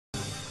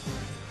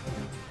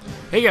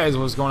Hey guys,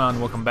 what's going on?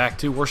 Welcome back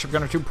to Warship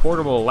Gunner 2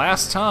 Portable.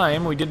 Last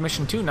time we did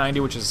mission 290,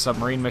 which is a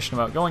submarine mission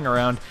about going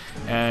around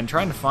and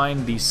trying to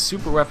find the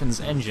super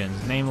weapons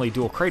engines, namely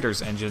dual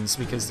craters engines,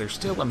 because they're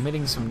still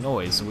emitting some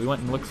noise. So we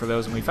went and looked for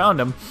those and we found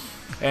them.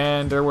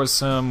 And there was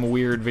some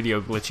weird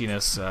video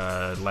glitchiness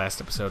last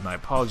episode, and I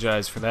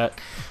apologize for that.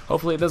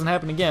 Hopefully it doesn't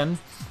happen again,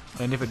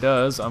 and if it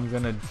does, I'm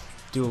going to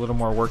do a little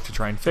more work to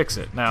try and fix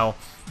it. Now,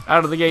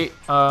 out of the gate,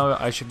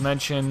 I should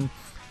mention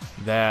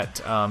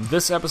that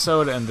this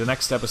episode and the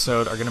next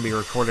episode are going to be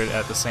recorded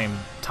at the same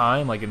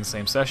time, like in the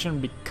same session,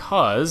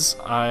 because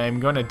I'm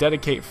going to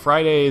dedicate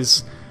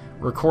Friday's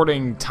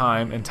recording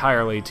time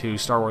entirely to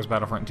Star Wars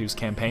Battlefront 2's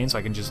campaign, so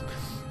I can just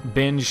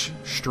binge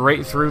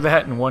straight through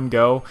that in one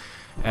go.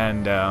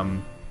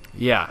 And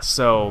yeah,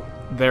 so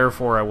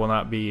therefore I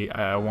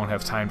won't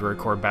have time to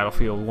record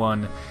Battlefield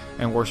 1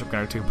 and Warship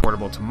Gunner 2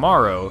 Portable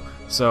tomorrow,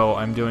 so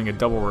I'm doing a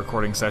double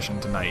recording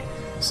session tonight.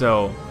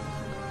 So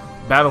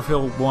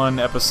Battlefield 1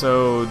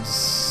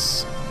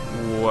 episodes,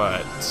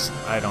 what?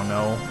 I don't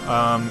know.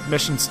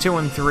 Missions 2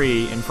 and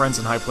 3 in Friends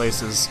in High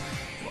Places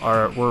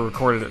were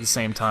recorded at the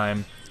same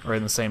time, or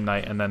in the same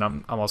night, and then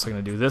I'm also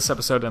going to do this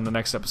episode and the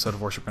next episode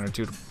of Warship Gunner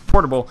 2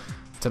 Portable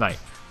tonight.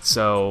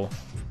 So,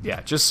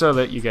 yeah, just so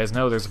that you guys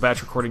know, there's a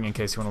batch recording in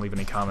case you want to leave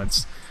any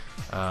comments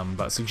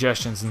about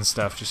suggestions and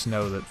stuff. Just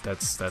know that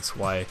that's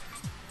why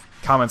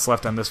comments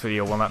left on this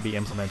video will not be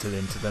implemented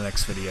into the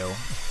next video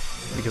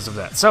because of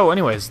that. So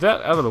anyways,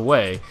 that out of the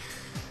way,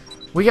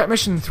 we got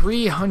mission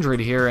 300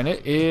 here, and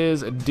it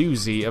is a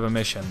doozy of a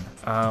mission.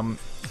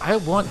 I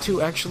want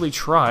to actually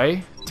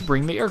try to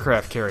bring the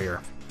aircraft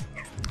carrier.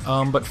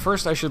 But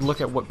first I should look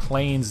at what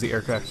planes the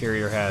aircraft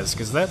carrier has,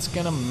 because that's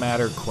going to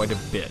matter quite a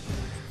bit.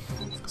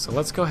 So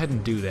let's go ahead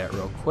and do that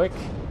real quick.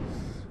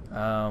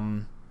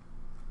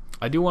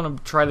 I do want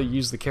to try to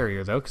use the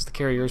carrier, though, because the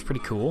carrier is pretty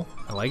cool.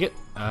 I like it.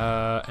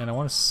 And I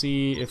want to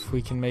see if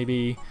we can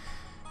maybe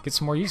get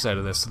some more use out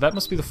of this. So that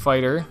must be the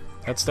fighter.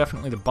 That's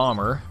definitely the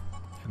bomber.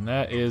 And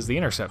that is the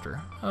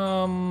interceptor.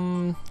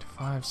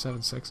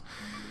 576.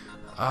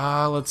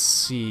 Let's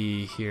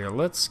see here.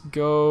 Let's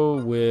go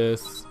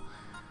with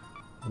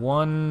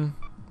one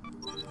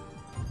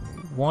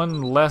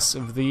less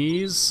of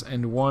these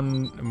and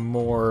one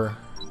more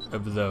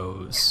of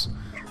those.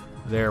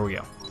 There we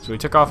go. So we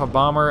took off a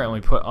bomber and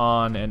we put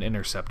on an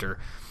interceptor.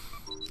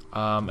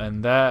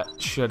 And that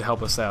should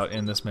help us out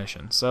in this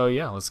mission. So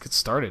yeah, let's get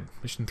started.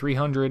 Mission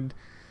 300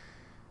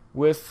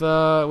 with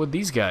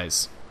these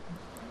guys.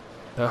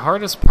 The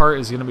hardest part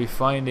is going to be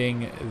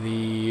finding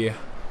the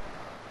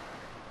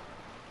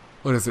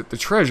the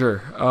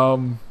treasure.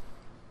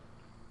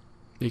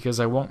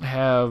 Because I won't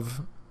have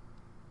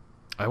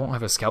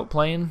a scout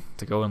plane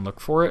to go and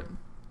look for it,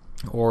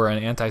 or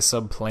an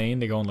anti-sub plane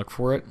to go and look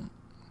for it,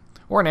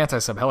 or an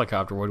anti-sub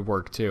helicopter would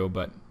work too.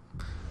 But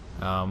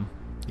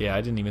yeah,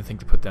 I didn't even think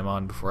to put them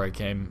on before I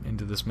came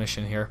into this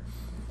mission here.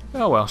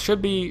 Oh well,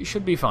 should be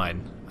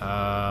fine.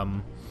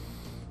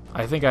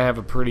 I think I have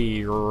a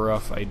pretty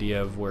rough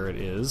idea of where it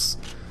is,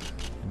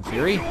 in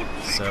theory.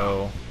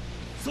 So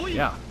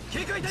yeah,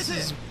 this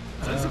is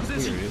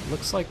weird. It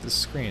looks like the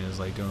screen is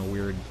like doing a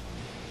weird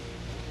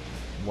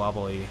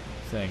wobbly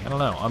thing. I don't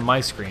know, on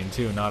my screen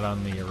too, not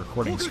on the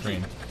recording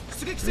screen.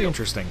 Pretty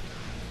interesting.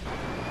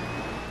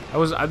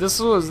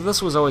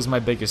 This was always my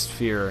biggest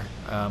fear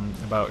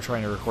about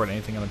trying to record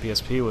anything on the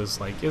PSP,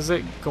 was like, is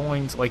it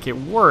going to, like, it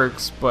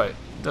works, but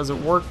does it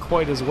work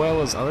quite as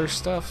well as other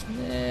stuff?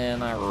 Nah,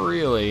 not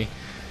really,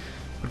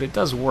 but it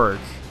does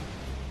work.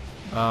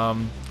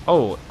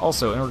 Oh,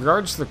 also, in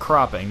regards to the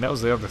cropping, that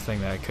was the other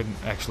thing that I couldn't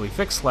actually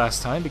fix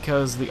last time,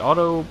 because the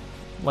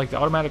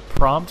automatic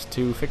prompt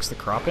to fix the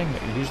cropping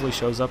that usually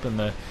shows up in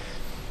the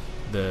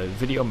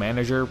video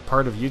manager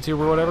part of YouTube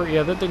or whatever,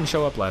 yeah, that didn't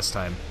show up last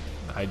time.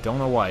 I don't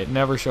know why. It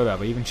never showed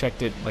up. I even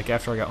checked it like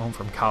after I got home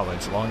from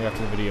college, long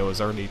after the video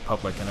was already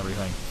public and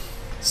everything.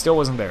 Still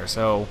wasn't there,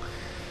 so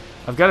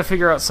I've got to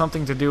figure out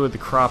something to do with the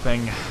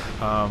cropping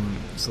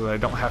so that I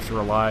don't have to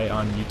rely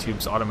on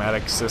YouTube's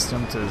automatic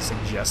system to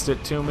suggest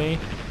it to me.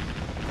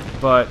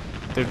 But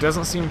there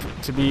doesn't seem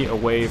to be a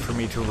way for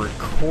me to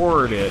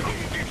record it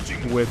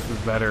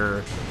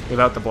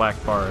without the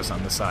black bars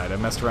on the side. I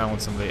messed around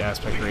with some of the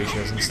aspect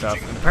ratios and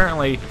stuff, and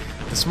apparently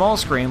the small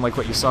screen, like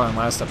what you saw in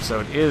last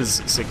episode, is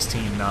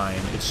 16:9.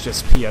 It's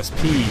just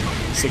PSP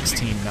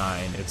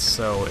 16:9. It's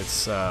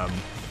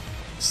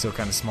still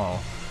kind of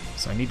small.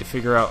 So I need to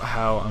figure out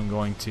how I'm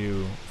going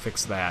to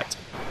fix that.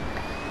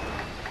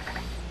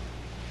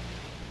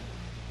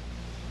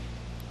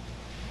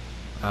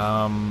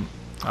 The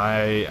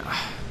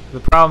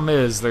problem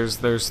is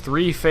there's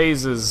 3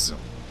 phases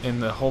in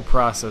the whole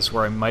process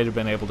where I might have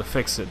been able to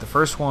fix it. The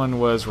first one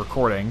was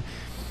recording,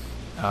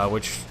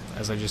 which,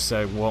 as I just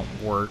said, won't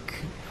work.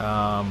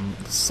 The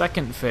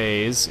second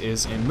phase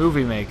is in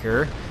Movie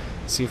Maker.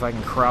 See if I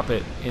can crop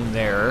it in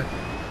there.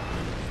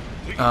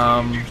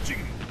 I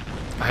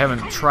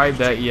haven't tried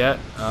that yet,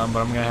 but I'm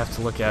going to have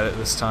to look at it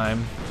this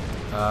time.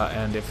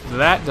 And if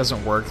that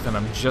doesn't work, then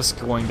I'm just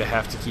going to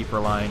have to keep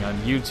relying on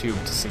YouTube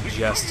to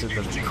suggest the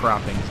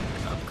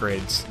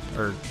upgrades,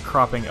 or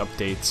cropping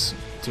updates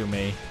to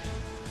me,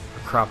 or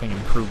cropping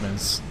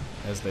improvements,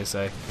 as they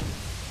say.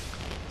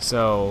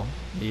 So,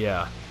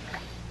 yeah,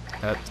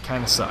 that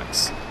kind of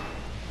sucks.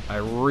 I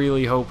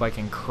really hope I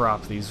can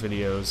crop these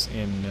videos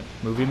in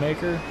Movie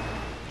Maker,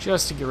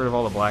 just to get rid of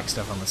all the black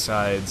stuff on the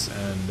sides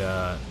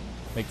and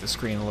make the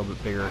screen a little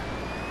bit bigger.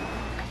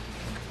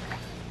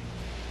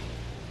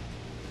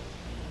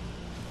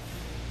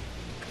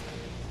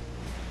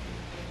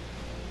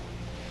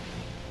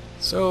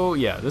 So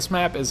yeah, this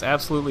map is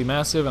absolutely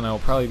massive, and I will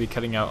probably be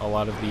cutting out a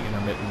lot of the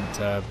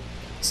intermittent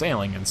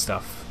sailing and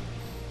stuff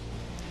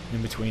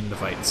in between the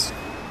fights.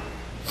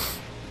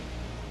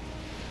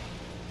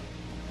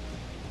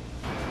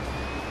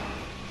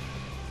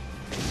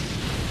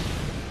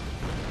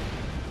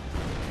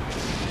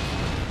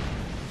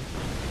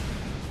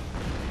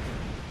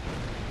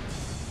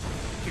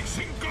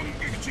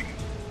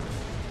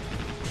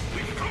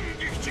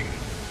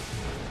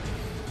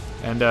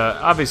 And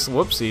obviously,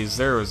 whoopsies,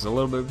 there was a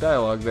little bit of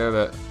dialogue there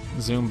that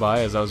zoomed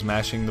by as I was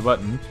mashing the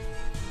button.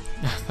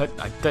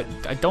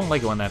 I don't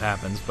like it when that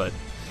happens, but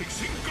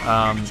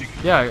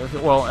yeah.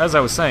 Well, as I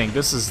was saying,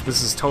 this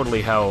is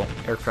totally how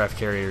aircraft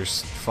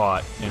carriers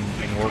fought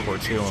in World War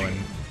II,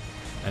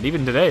 and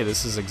even today,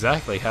 this is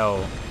exactly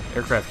how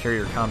aircraft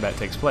carrier combat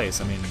takes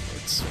place. I mean,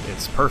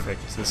 it's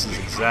perfect. This is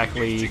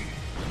exactly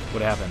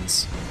what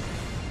happens.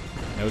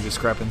 No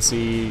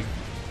discrepancy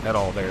at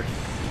all there.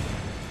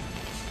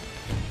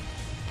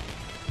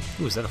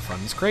 Ooh, is that a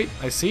funds crate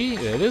I see?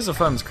 It is a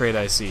funds crate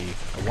I see.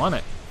 I want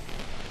it.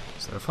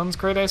 Is that a funds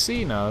crate I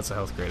see? No, that's a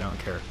health crate. I don't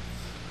care.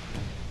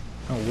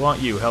 I don't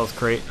want you, health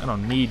crate. I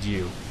don't need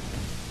you.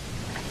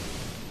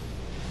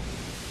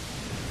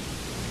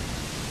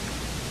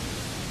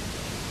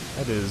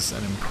 That is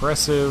an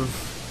impressive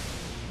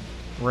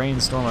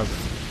rainstorm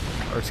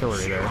of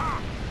artillery there.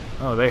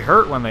 Oh, they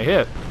hurt when they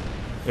hit.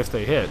 If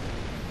they hit.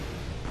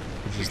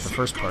 Which is the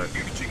first part.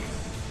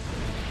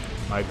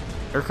 My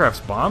aircraft's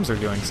bombs are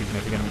doing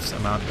significant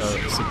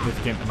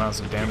amounts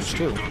of damage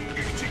too,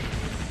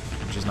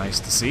 which is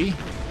nice to see.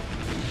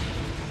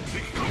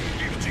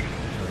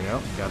 There we go.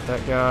 Got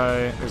that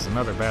guy. There's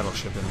another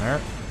battleship in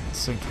there. Let's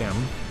sink him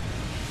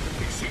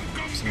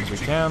as soon as we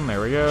can.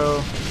 There we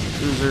go.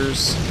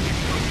 Cruisers.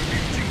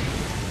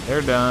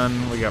 They're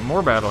done. We got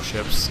more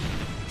battleships.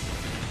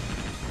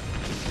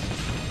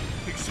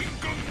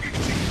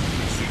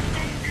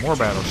 More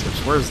battleships.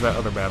 Where's that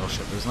other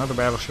battleship? There's another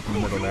battleship in the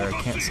middle there.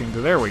 I can't seem to...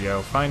 There we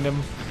go. Find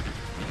him.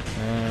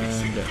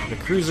 And the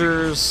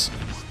cruisers...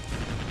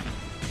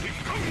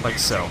 like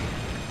so.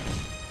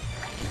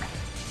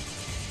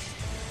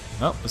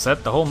 Oh, is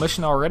that the whole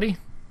mission already?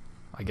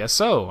 I guess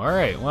so.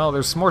 Alright, well,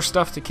 there's some more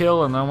stuff to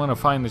kill, and I want to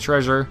find the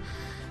treasure.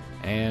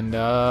 And,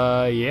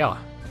 yeah.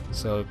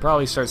 So,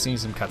 probably start seeing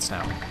some cuts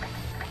now.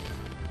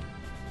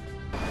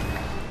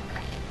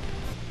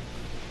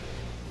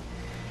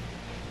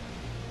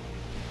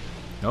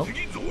 Nope,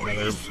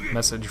 another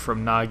message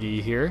from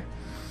Nagi here.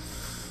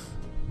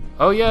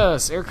 Oh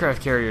yes,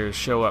 aircraft carriers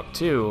show up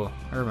too.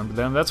 I remember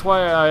them. That's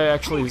why I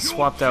actually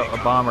swapped out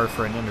a bomber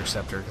for an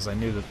interceptor, because I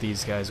knew that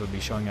these guys would be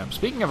showing up.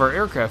 Speaking of our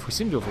aircraft, we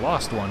seem to have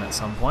lost one at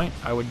some point.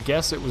 I would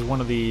guess it was one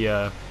of the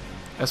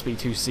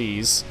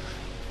SB-2Cs.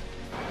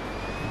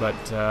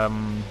 But,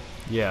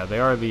 yeah, they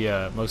are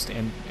the most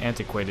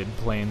antiquated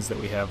planes that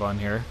we have on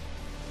here.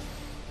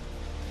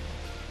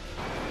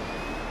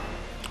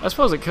 I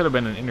suppose it could have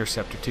been an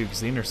interceptor too, because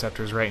the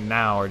interceptors right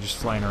now are just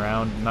flying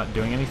around, not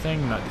doing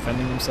anything, not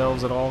defending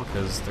themselves at all,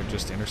 because they're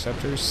just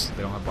interceptors.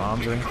 They don't have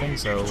bombs or anything,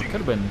 so it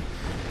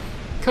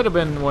could have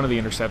been one of the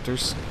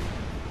interceptors.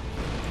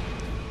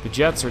 The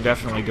jets are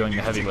definitely doing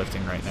the heavy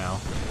lifting right now,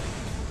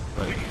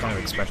 but I kind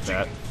of expect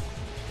that.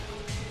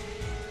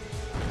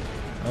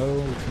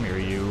 Oh, come here,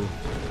 you!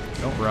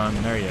 Don't run.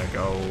 There you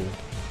go.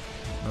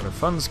 Another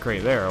funds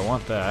crate there. I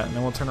want that, and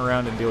then we'll turn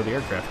around and deal with the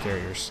aircraft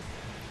carriers.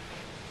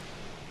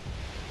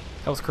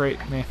 Health crate,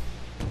 meh.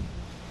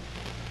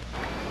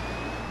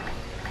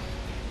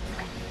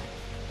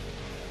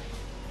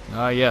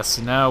 Ah yes,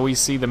 now we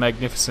see the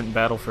magnificent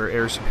battle for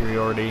air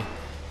superiority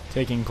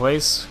taking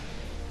place.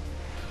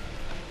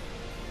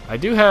 I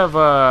do have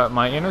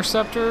my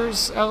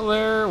interceptors out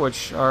there,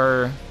 which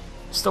are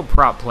still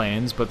prop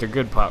planes, but they're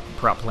good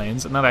prop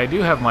planes. And then I do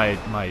have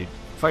my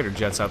fighter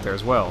jets out there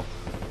as well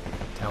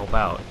to help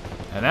out.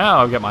 And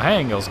now I've got my high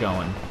angles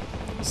going.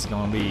 This is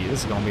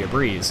gonna be a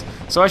breeze.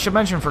 So I should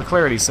mention, for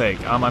clarity's sake,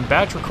 I'm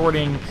batch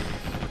recording.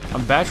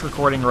 I'm batch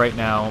recording right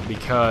now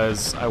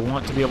because I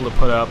want to be able to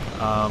put up.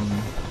 I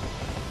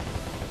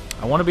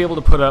want to be able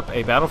to put up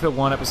a Battlefield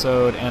 1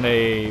 episode and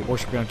a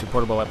Warship Gunner 2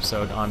 Portable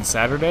episode on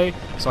Saturday,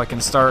 so I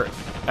can start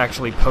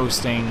actually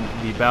posting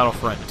the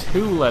Battlefront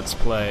 2 Let's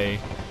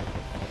Play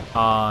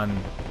on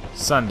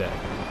Sunday,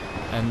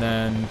 and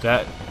then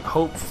that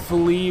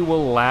hopefully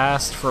will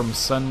last from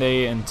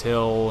Sunday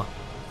until.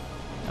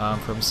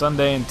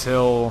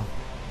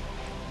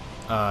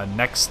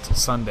 Next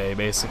Sunday,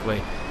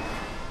 basically.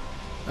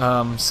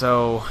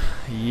 So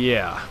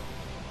yeah,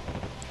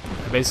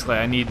 basically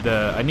I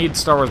need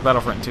Star Wars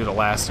Battlefront 2 to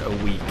last a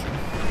week,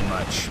 pretty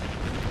much.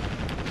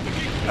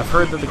 I've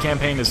heard that the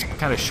campaign is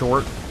kind of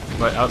short,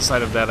 but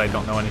outside of that, I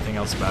don't know anything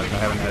else about it. I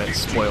haven't had it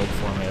spoiled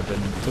for me. I've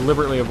been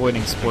deliberately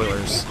avoiding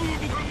spoilers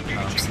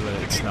so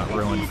that it's not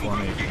ruined for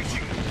me.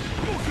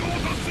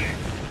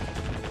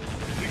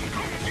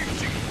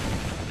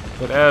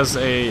 But as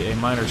a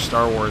minor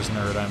Star Wars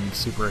nerd, I'm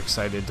super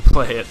excited to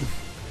play it.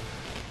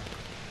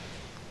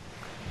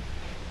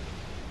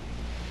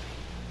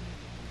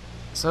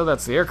 So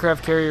that's the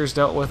aircraft carriers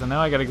dealt with, and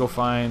now I gotta go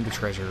find the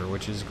treasure,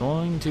 which is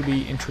going to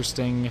be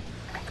interesting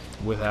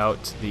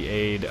without the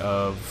aid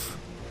of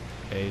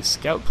a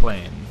scout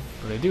plane.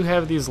 But I do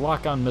have these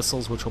lock-on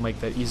missiles, which will make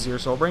that easier,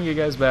 so I'll bring you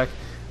guys back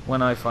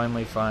when I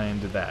finally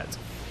find that.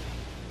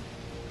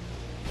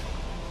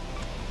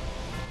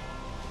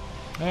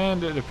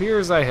 And it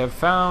appears I have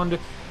found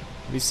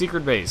the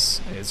secret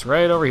base. It's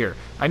right over here.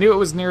 I knew it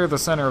was near the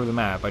center of the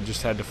map. I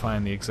just had to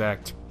find the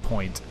exact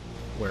point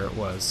where it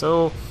was.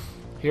 So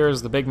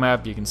here's the big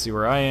map. You can see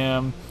where I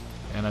am,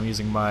 and I'm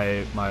using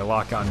my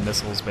lock-on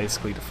missiles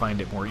basically to find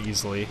it more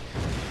easily.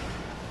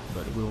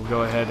 But we will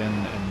go ahead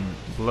and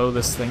blow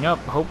this thing up.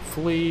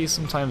 Hopefully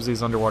sometimes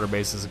these underwater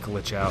bases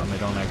glitch out and they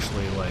don't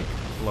actually like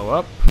blow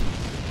up.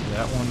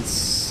 That one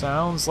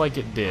sounds like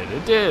it did.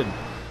 It did!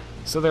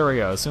 So there we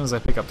go. As soon as I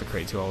pick up the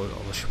crate too, I'll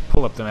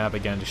pull up the map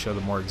again to show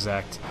the more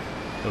exact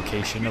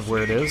location of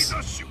where it is.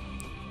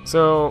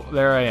 So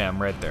there I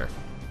am, right there.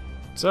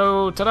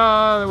 So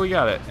ta-da! We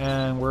got it,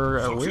 and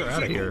we're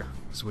out of here.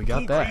 So we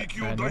got that.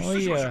 And let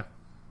me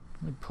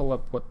pull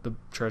up what the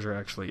treasure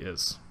actually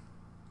is.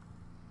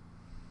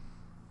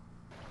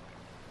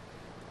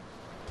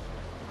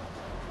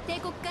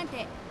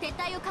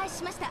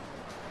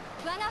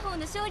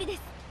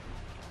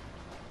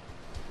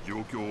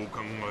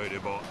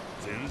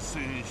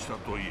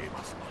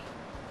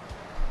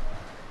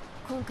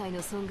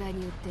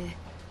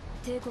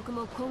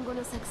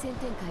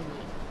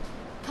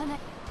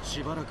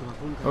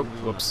 Oh,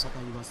 whoops.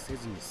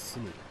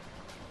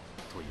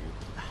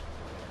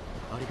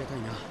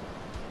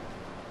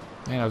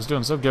 Man, I was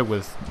doing so good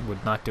with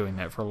not doing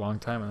that for a long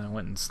time, and I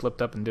went and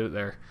slipped up and did it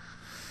there.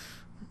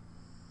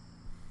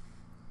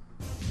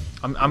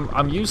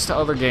 I'm used to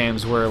other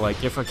games where,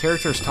 like, if a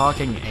character's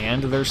talking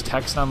and there's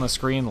text on the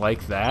screen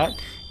like that,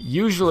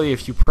 usually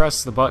if you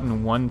press the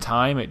button one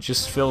time, it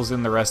just fills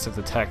in the rest of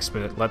the text,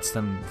 but it lets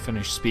them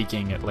finish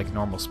speaking at, like,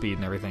 normal speed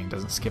and everything. It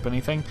doesn't skip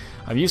anything.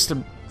 I'm used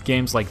to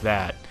games like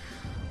that,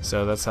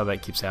 so that's how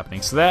that keeps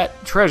happening. So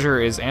that treasure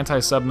is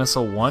Anti-Sub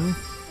Missile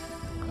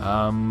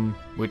 1,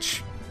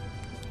 which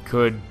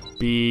could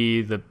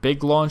be the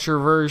big launcher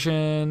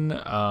version.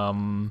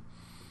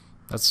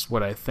 That's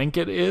what I think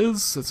it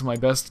is. It's my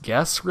best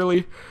guess,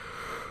 really.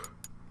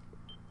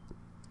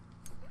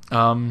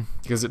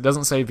 Because it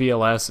doesn't say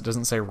VLS, it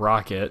doesn't say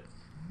rocket,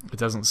 it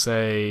doesn't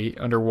say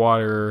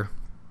underwater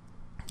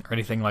or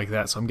anything like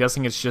that. So I'm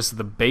guessing it's just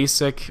the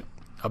basic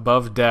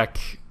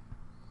above-deck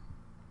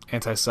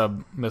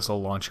anti-sub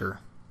missile launcher,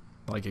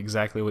 like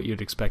exactly what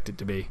you'd expect it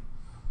to be.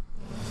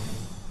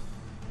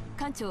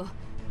 艦長、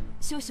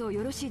少々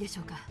よろしいでし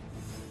ょうか。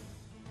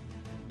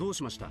どう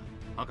しました、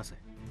博士。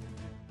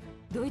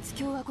ドイツ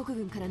共和国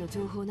軍からの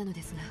情報なの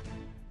ですが、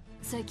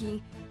最近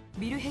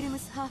ビルヘルム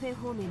スハーフェン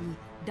方面に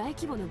大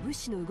規模な物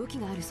資の動き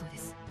があるそうで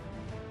す。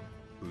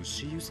物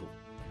資輸送？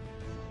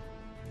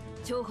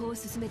情報を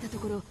進めたと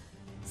ころ、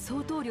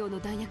相当量の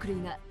弾薬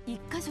類が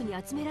一箇所に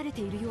集められ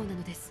ているような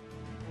のです。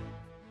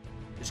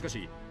しか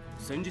し、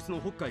先日の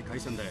北海海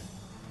戦で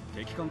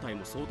敵艦隊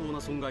も相当な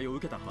損害を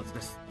受けたはず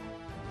です。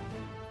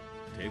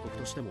帝国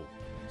としても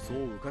そう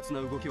迂闊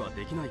な動きは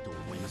できないと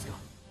思いますが。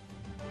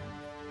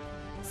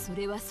そ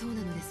れはそう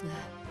なのですが、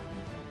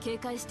警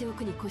戒してお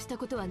くに越した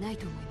ことはない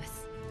と思いま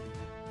す。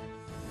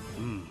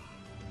うん。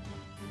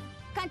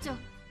艦長、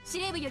司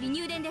令部より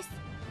入電です。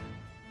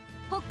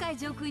北海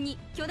上空に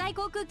巨大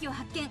航空機を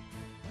発見。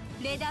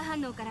レーダー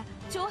反応から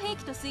超兵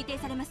器と推定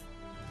されます。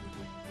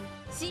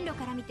進路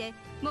から見て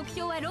目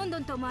標はロンド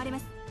ンと思われま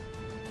す。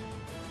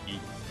行っ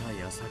た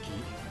矢先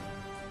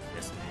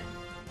ですね。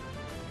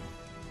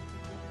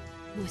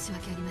申し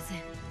訳ありません。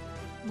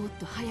もっ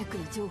と早く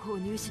の情報を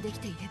入手でき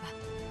ていれば。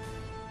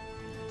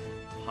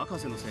博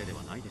士のせいで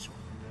はないでしょ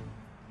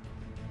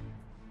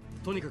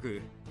う。とにかく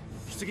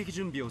出撃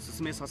準備を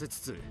進めさせつ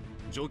つ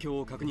状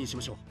況を確認し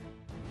ましょ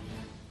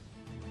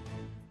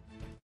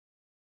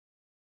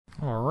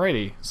う。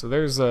Alrighty, so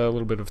there's a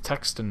little bit of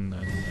text and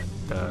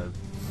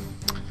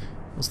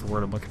what's the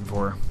word I'm looking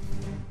for?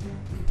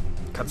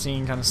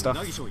 Cutscene kind of stuff,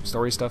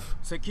 story stuff.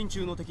 And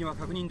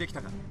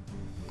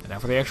now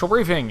for the actual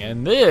briefing,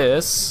 and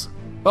this,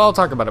 well, I'll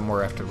talk about it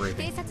more after the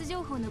briefing.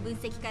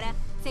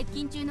 接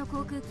近中の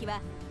航空機は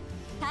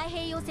太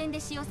平洋戦で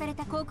使用され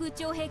た航空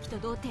超兵器と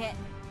同程、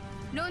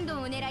ロンド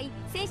ンを狙い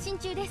前進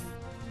中です。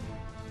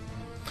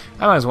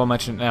I might as well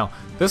mention it now.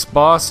 This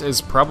boss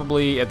is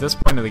probably, at this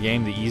point of the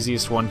game, the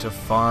easiest one to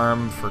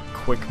farm for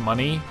quick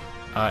money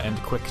and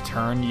quick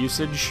turn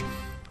usage.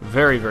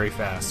 Very, very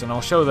fast. And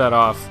I'll show that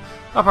off.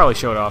 I'll probably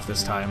show it off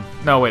this time.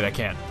 No, wait, I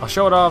can't. I'll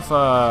show it off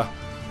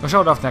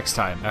next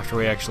time, after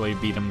we actually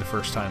beat him the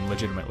first time,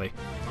 legitimately.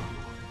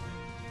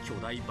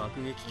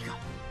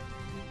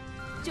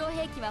 超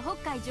兵器は北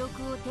海上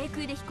空を低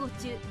空で飛行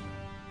中。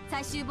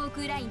最終防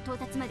空ライン到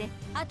達まで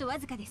あとわ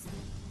ずかです。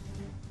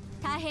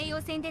太平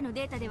洋戦での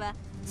データでは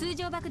通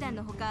常爆弾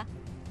のほか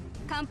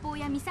艦砲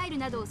やミサイル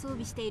などを装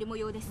備している模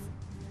様です。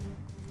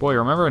 Boy,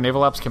 remember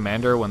Naval Ops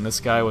Commander when this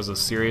guy was a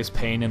serious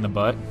pain in the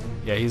butt?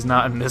 Yeah, he's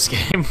not in this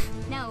game.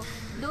 なお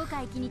同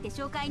海域にて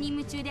哨戒任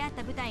務中であっ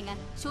た部隊が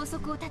消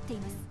息を絶って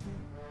います。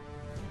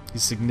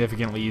 He's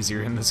significantly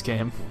easier in this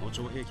game. この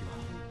超兵器は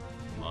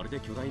まるで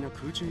巨大な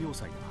空中要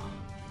塞だな。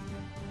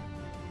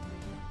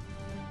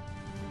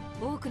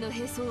多くの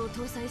兵装を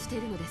搭載して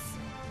いるのです。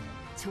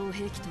超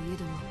兵器といえ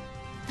ども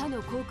他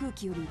の航空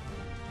機より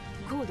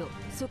高度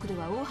速度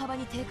は大幅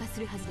に低下す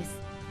るはずです。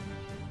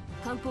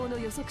艦砲の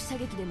予測射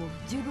撃でも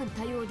十分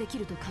対応でき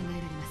ると考えら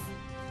れます。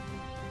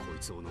こい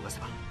つを逃せ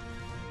ば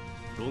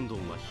ロンド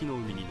ンは火の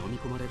海に飲み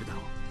込まれるだろ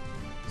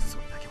う。そ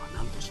れだけは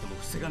何としても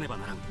防がねば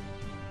ならん。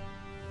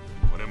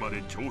これま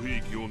で超兵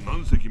器を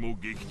何隻も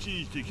撃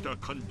沈してきた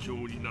艦長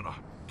になら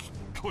きっ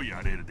と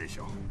やれるでし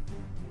ょう。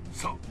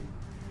さあ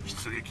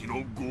出撃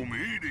のご命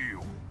令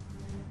を。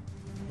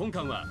本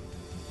艦は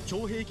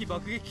超兵器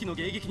爆撃機の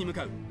迎撃に向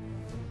かう。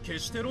決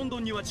してロンド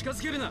ンには近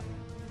づけるな。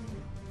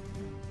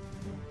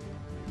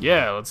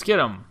 Yeah, let's get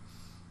him.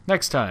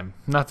 Next time.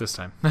 Not this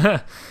time.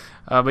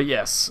 But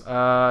yes,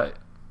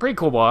 pretty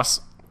cool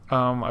boss.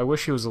 I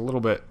wish he was a little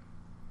bit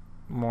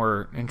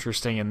more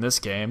interesting in this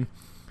game.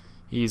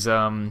 He's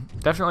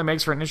definitely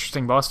makes for an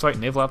interesting boss fight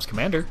in Naval Ops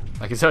Commander.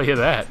 I can tell you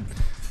that.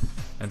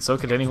 And so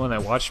could anyone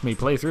that watched me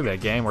play through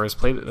that game or has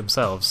played it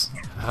themselves.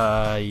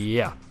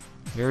 Yeah.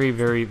 Very,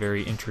 very,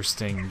 very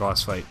interesting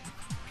boss fight.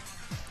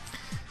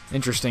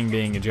 Interesting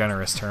being a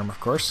generous term,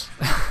 of course.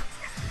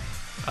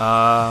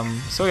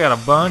 So we got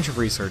a bunch of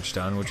research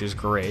done, which is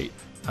great.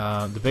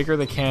 The bigger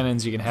the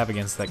cannons you can have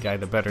against that guy,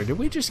 the better. Did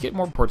we just get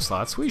more port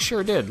slots? We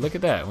sure did. Look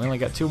at that. We only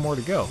got 2 more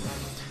to go.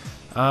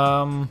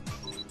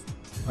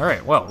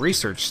 Alright, well,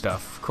 research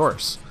stuff, of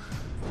course.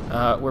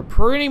 We're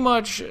pretty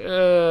much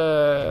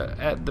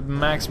at the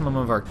maximum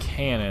of our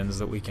cannons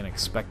that we can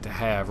expect to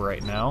have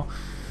right now.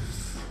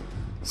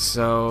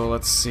 So,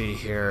 let's see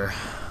here.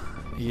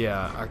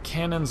 Yeah, our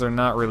cannons are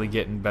not really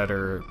getting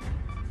better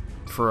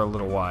for a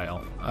little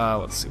while.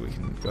 Let's see, we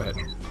can go ahead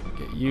and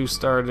get you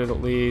started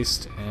at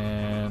least,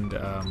 and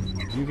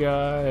you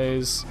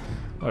guys.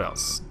 What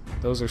else?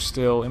 Those are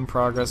still in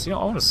progress. You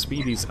know, I want to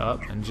speed these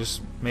up and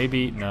just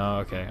maybe. No,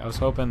 okay. I was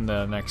hoping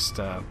the next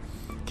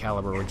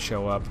caliber would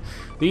show up.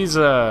 These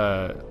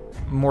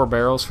more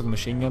barrels for the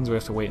machine guns. We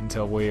have to wait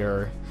until we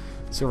are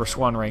Silver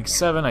Swan rank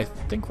 7. I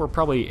think we're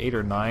probably 8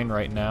 or 9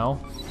 right now.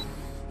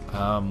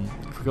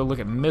 If we go look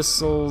at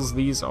missiles,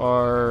 these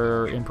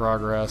are in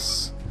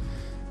progress.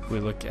 If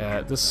we look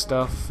at this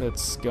stuff,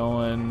 it's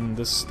going.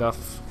 This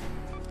stuff,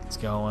 it's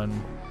going.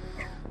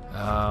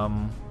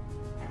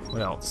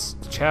 What else?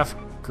 Chaff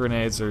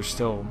grenades are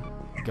still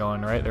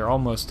going, right? They're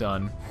almost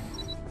done.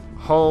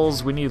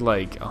 Hulls, we need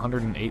like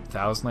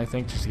 108,000, I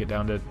think, just to get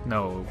down to.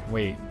 No,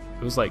 wait.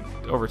 It was like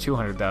over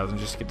 200,000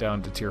 just to get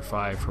down to tier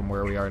 5 from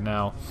where we are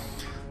now.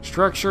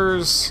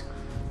 Structures,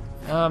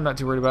 I'm not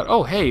too worried about.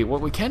 Oh, hey,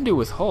 what we can do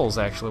with hulls,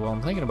 actually, while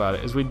I'm thinking about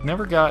it, is we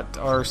never got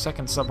our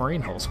second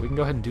submarine hull, so we can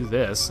go ahead and do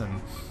this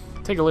and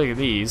take a look at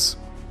these.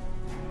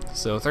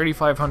 So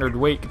 3,500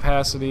 weight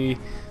capacity,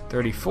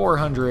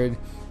 3,400,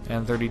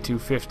 and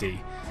 3,250.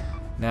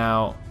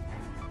 Now,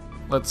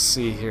 let's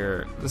see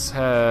here. This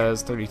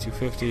has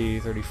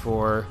 3,250,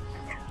 34.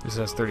 This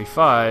has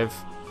 35.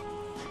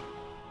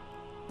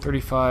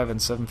 35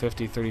 and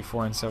 750,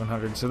 34 and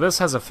 700. So this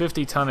has a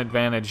 50-ton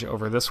advantage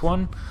over this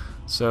one.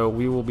 So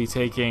we will be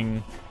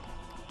taking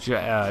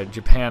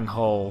Japan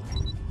hull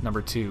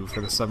number 2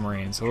 for the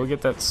submarine. So we'll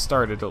get that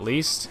started at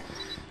least.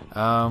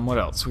 What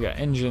else? We got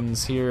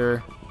engines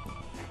here.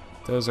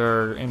 Those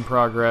are in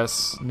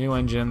progress. New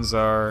engines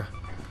are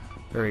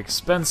very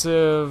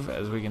expensive,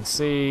 as we can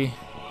see.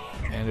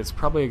 And it's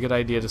probably a good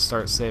idea to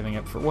start saving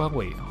up for... Well,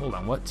 wait, hold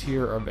on. What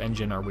tier of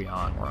engine are we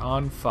on? We're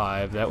on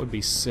 5. That would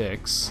be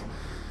 6.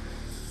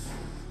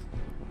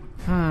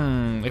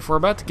 If we're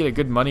about to get a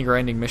good money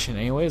grinding mission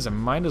anyways, I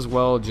might as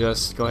well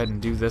just go ahead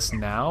and do this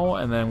now,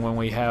 and then when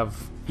we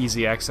have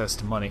easy access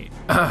to money,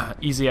 after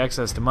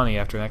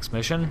the next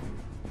mission,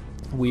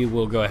 we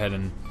will go ahead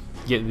and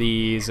get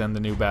these and the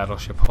new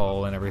battleship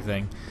hull and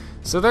everything.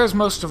 So there's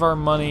most of our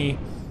money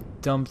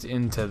dumped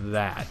into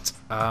that.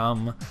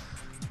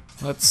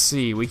 Let's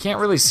see. We can't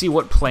really see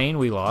what plane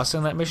we lost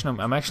in that mission.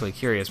 I'm actually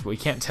curious, but we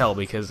can't tell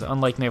because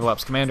unlike Naval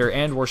Ops Commander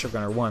and Warship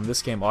Gunner 1,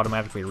 this game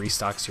automatically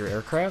restocks your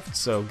aircraft.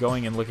 So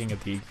going and looking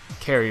at the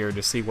carrier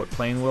to see what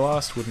plane we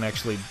lost wouldn't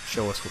actually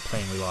show us what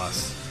plane we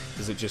lost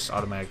because it just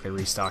automatically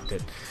restocked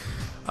it.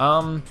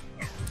 Let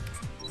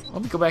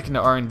me go back into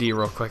R&D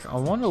real quick. I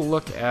want to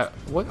look at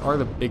what are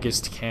the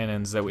biggest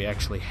cannons that we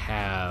actually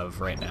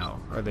have right now.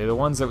 Are they the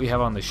ones that we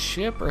have on the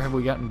ship, or have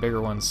we gotten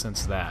bigger ones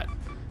since that?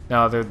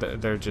 No,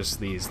 they're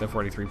just these, the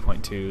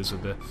 43.2s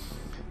with the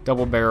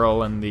double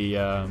barrel and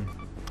the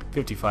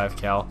 55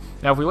 cal.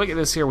 Now, if we look at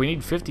this here, we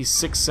need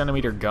 56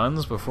 centimeter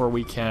guns before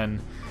we can.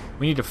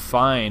 We need to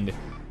find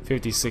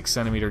 56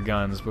 centimeter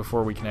guns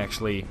before we can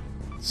actually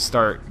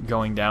start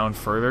going down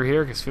further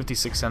here, because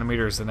 56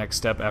 centimeters is the next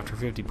step after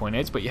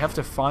 50.8s, but you have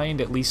to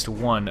find at least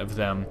one of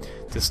them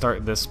to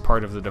start this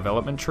part of the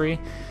development tree.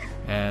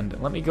 And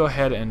let me go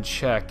ahead and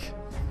check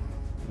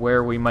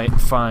where we might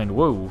find,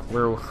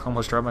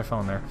 almost dropped my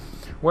phone there,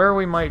 where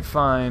we might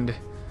find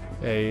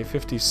a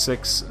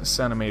 56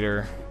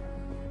 centimeter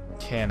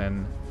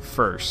cannon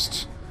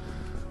first.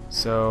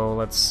 So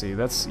let's see,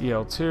 that's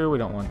EL2, we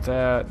don't want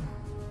that.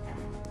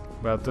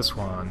 About this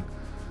one.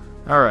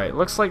 Alright,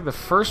 looks like the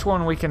first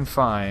one we can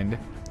find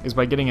is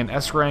by getting an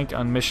S rank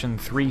on mission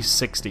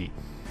 360.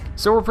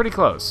 So we're pretty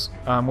close.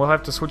 We'll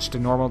have to switch to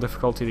normal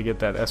difficulty to get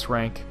that S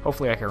rank.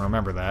 Hopefully I can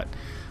remember that.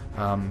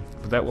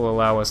 But that will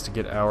allow us to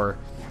get our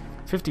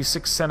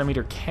 56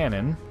 centimeter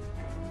cannon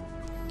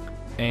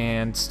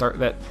and start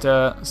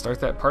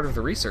that part of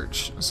the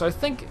research. So I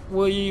think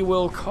we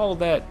will call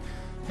that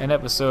an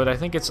episode. I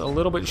think it's a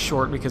little bit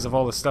short because of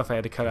all the stuff I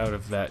had to cut out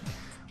of that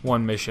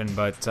one mission,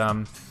 but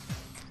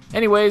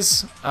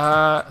anyways,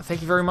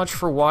 thank you very much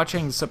for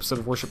watching this episode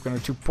of Warship Gunner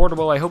 2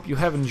 Portable. I hope you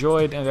have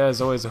enjoyed, and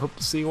as always, I hope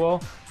to see you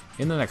all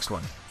in the next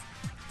one.